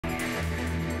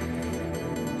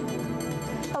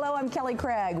I'm Kelly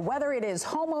Craig. Whether it is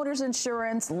homeowners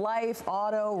insurance, life,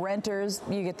 auto, renters,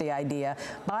 you get the idea.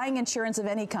 Buying insurance of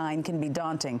any kind can be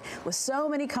daunting. With so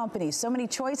many companies, so many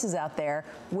choices out there,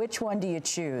 which one do you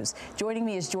choose? Joining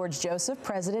me is George Joseph,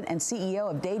 President and CEO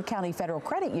of Dade County Federal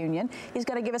Credit Union. He's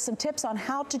going to give us some tips on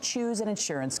how to choose an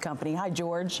insurance company. Hi,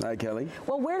 George. Hi, Kelly.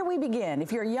 Well, where do we begin?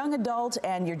 If you're a young adult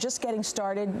and you're just getting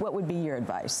started, what would be your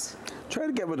advice? Try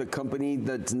to get with a company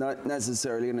that's not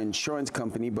necessarily an insurance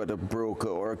company, but a broker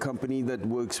or a company that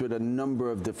works with a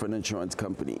number of different insurance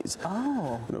companies.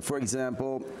 Oh. You know, for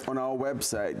example, on our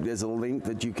website, there's a link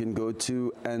that you can go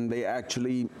to, and they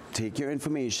actually take your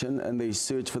information and they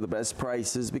search for the best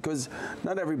prices, because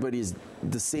not everybody is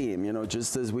the same. You know,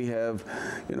 just as we have,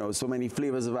 you know, so many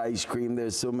flavors of ice cream,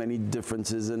 there's so many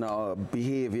differences in our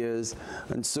behaviors,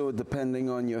 and so depending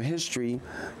on your history,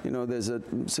 you know, there's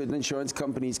certain insurance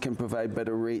companies can provide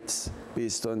better rates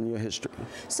based on your history.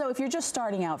 So if you're just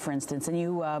starting out, for instance, and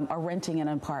you are renting an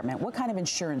apartment, what kind of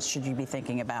insurance should you be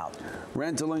thinking about?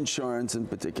 Rental insurance in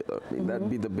particular. I mean, that'd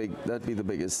be the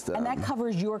biggest. And that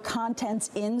covers your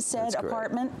contents in said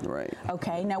apartment? Right.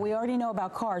 Okay. Now we already know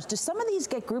about cars. Do some of these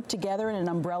get grouped together in an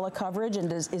umbrella coverage,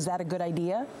 and is that a good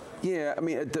idea? Yeah, I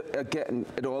mean, again,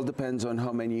 it all depends on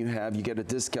how many you have. You get a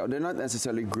discount. They're not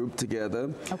necessarily grouped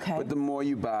together. Okay. But the more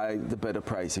you buy, the better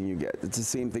pricing you get. It's the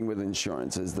same thing with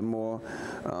insurances. The more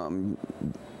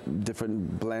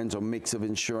different blends or mix of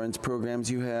insurance programs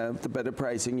you have, the better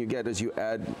pricing you get as you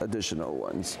add additional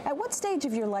ones. At what stage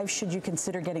of your life should you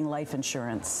consider getting life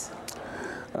insurance?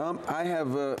 I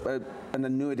have an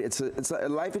annuity. It's a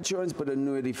life insurance, but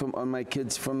annuity on my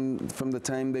kids from the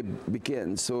time they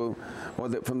begin, so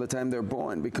from the time they're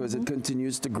born, because it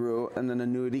continues to grow and an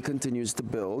annuity continues to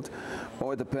build.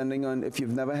 Or depending on if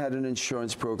you've never had an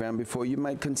insurance program before, you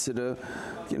might consider,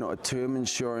 you know, a term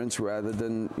insurance rather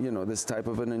than, you know, this type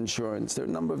of an insurance. There are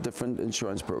a number of different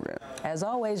insurance programs. As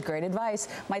always, great advice.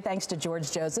 My thanks to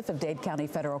George Joseph of Dade County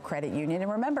Federal Credit Union.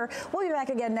 And remember, we'll be back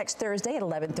again next Thursday at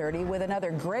 11:30 with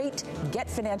another great Get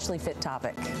Financially Fit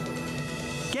topic.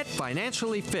 Get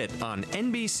Financially Fit on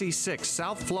NBC6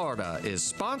 South Florida is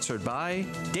sponsored by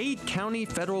Dade County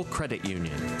Federal Credit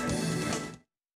Union.